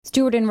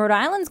Stuart in Rhode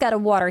Island's got a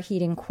water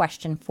heating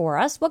question for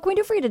us. What can we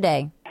do for you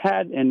today?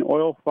 Had an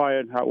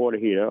oil-fired hot water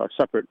heater, a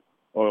separate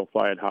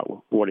oil-fired hot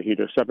water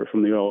heater, separate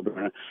from the oil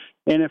burner,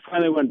 and it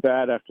finally went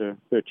bad after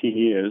 13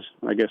 years.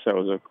 I guess that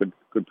was a good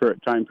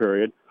time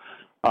period.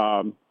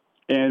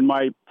 And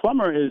my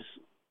plumber is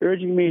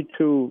urging me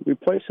to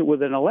replace it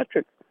with an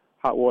electric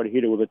hot water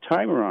heater with a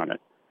timer on it.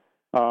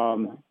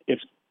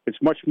 It's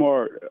much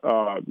more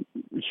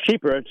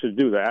cheaper to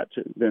do that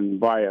than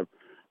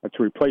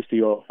to replace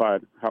the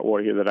oil-fired hot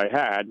water heater that I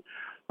had.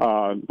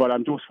 But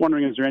I'm just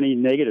wondering, is there any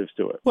negatives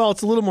to it? Well,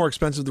 it's a little more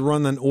expensive to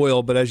run than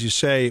oil, but as you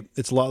say,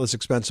 it's a lot less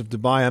expensive to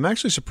buy. I'm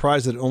actually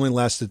surprised that it only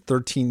lasted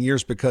 13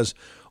 years because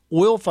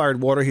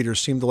oil-fired water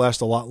heaters seem to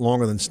last a lot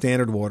longer than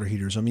standard water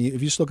heaters. I mean,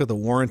 if you just look at the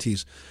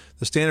warranties,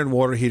 the standard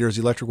water heaters,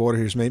 the electric water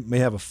heaters may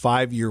have a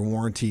 5-year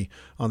warranty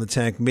on the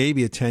tank,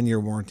 maybe a 10-year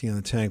warranty on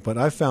the tank. But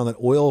I've found that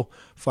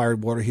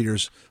oil-fired water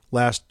heaters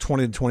last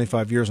 20 to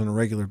 25 years on a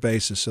regular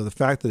basis. So the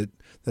fact that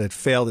it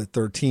failed at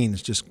 13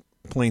 is just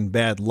plain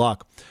bad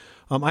luck.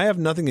 I have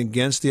nothing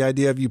against the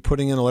idea of you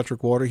putting in an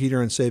electric water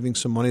heater and saving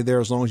some money there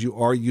as long as you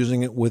are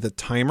using it with a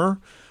timer.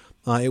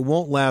 It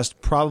won't last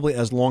probably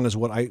as long as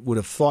what I would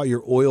have thought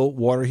your oil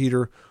water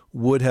heater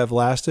would have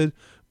lasted,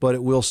 but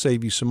it will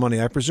save you some money.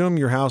 I presume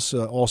your house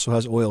also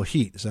has oil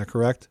heat. Is that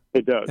correct?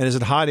 It does. And is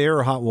it hot air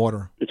or hot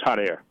water? It's hot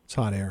air. It's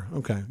hot air.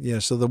 Okay. Yeah,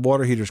 so the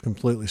water heater is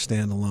completely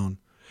standalone.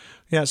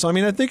 Yeah, so I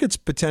mean, I think it's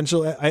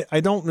potential. I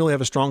don't really have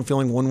a strong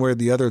feeling one way or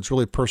the other. It's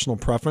really personal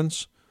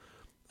preference.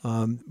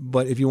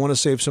 But if you want to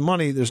save some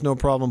money, there's no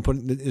problem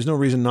there's no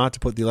reason not to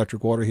put the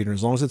electric water heater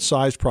as long as it's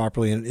sized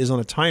properly and it is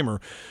on a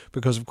timer,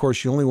 because of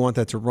course you only want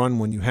that to run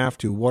when you have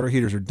to. Water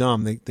heaters are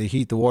dumb. They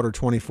heat the water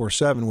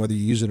 24/7 whether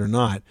you use it or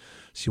not.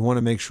 So you want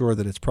to make sure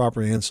that it's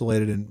properly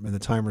insulated and the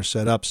timer's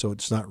set up so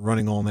it's not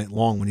running all night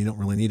long when you don't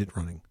really need it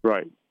running.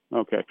 Right.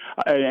 Okay.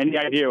 Any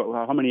idea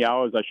how many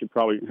hours I should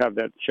probably have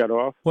that shut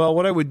off? Well,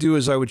 what I would do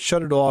is I would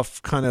shut it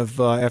off kind of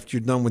after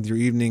you're done with your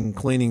evening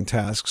cleaning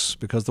tasks,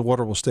 because the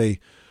water will stay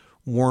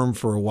warm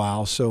for a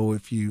while. So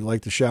if you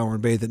like to shower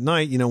and bathe at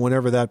night,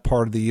 whenever that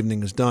part of the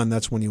evening is done,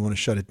 that's when you want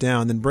to shut it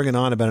down. Then bring it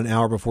on about an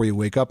hour before you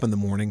wake up in the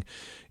morning.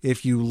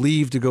 If you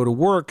leave to go to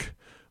work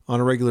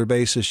on a regular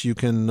basis, you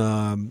can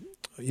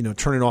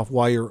turn it off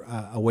while you're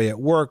away at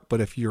work.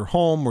 But if you're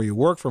home or you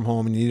work from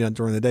home and you need it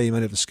during the day, you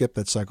might have to skip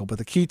that cycle. But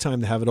the key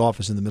time to have it off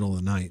is in the middle of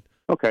the night.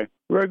 Okay.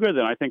 Very good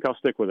then. I think I'll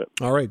stick with it.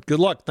 All right. Good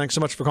luck. Thanks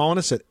so much for calling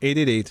us at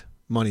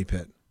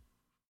 888-MONEY-PIT.